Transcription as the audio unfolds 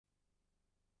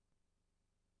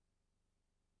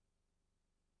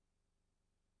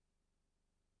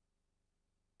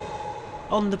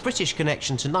On the British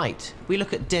Connection tonight, we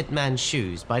look at Dead Man's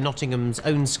Shoes by Nottingham's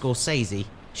own Scorsese,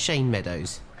 Shane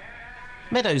Meadows.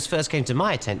 Meadows first came to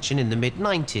my attention in the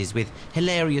mid-90s with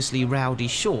hilariously rowdy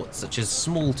shorts such as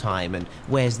Small Time and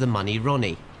Where's the Money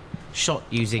Ronnie. Shot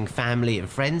using family and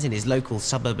friends in his local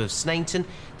suburb of Snainton,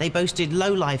 they boasted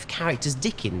low-life characters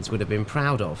Dickens would have been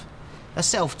proud of. A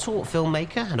self-taught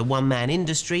filmmaker and a one-man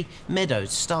industry,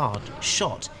 Meadows starred,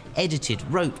 shot, edited,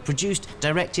 wrote, produced,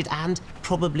 directed and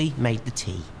probably made the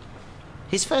tea.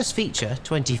 His first feature,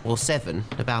 24/7,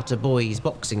 about a boys'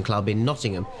 boxing club in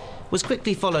Nottingham, was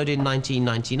quickly followed in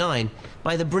 1999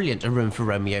 by the brilliant A Room for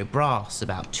Romeo Brass,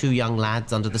 about two young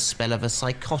lads under the spell of a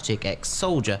psychotic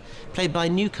ex-soldier, played by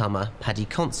newcomer Paddy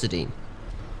Considine.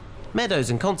 Meadows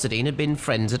and Considine had been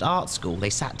friends at art school. They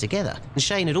sat together, and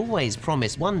Shane had always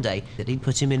promised one day that he'd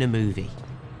put him in a movie.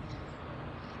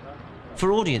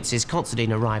 For audiences,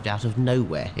 Considine arrived out of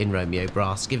nowhere in Romeo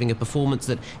Brass, giving a performance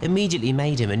that immediately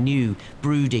made him a new,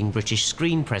 brooding British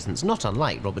screen presence, not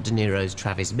unlike Robert De Niro's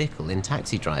Travis Bickle in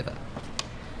Taxi Driver.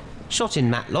 Shot in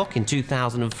Matlock in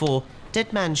 2004,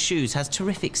 Dead Man's Shoes has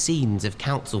terrific scenes of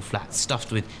council flats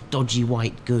stuffed with dodgy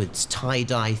white goods,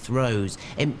 tie-dye throws,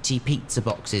 empty pizza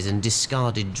boxes and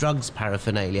discarded drugs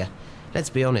paraphernalia. Let's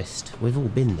be honest, we've all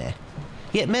been there.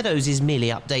 Yet Meadows is merely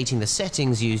updating the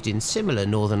settings used in similar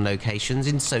northern locations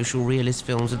in social realist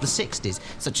films of the 60s,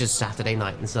 such as Saturday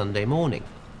Night and Sunday Morning.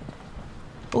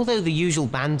 Although the usual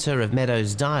banter of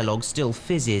Meadows' dialogue still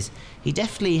fizzes, he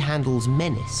deftly handles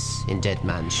menace in Dead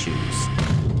Man's Shoes.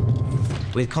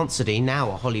 With Considine,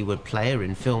 now a Hollywood player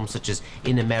in films such as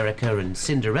In America and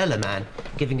Cinderella Man,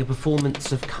 giving a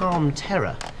performance of calm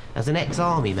terror as an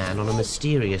ex-army man on a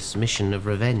mysterious mission of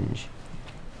revenge.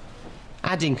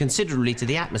 Adding considerably to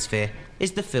the atmosphere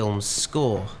is the film's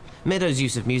score. Meadows'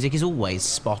 use of music is always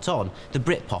spot on. The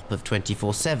Britpop of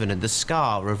 24/7 and the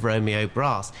ska of Romeo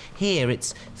Brass. Here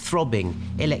it's throbbing,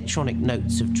 electronic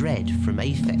notes of dread from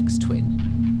Aphex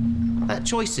Twin. That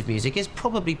choice of music is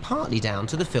probably partly down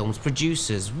to the film's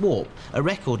producers, Warp, a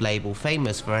record label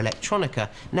famous for electronica,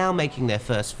 now making their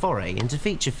first foray into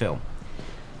feature film.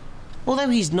 Although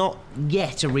he's not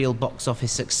yet a real box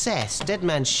office success, Dead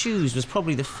Man's Shoes was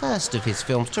probably the first of his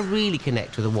films to really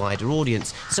connect with a wider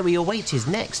audience, so we await his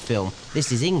next film,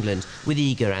 This Is England, with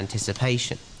eager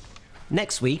anticipation.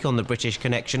 Next week on The British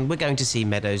Connection, we're going to see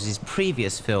Meadows'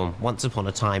 previous film, Once Upon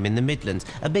a Time in the Midlands,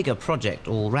 a bigger project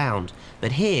all round.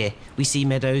 But here, we see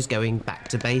Meadows going back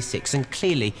to basics and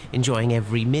clearly enjoying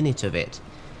every minute of it.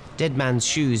 Dead Man's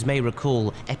Shoes may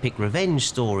recall epic revenge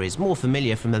stories more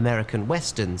familiar from American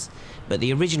westerns, but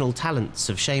the original talents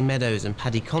of Shane Meadows and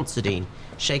Paddy Considine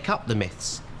shake up the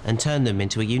myths and turn them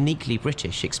into a uniquely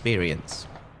British experience.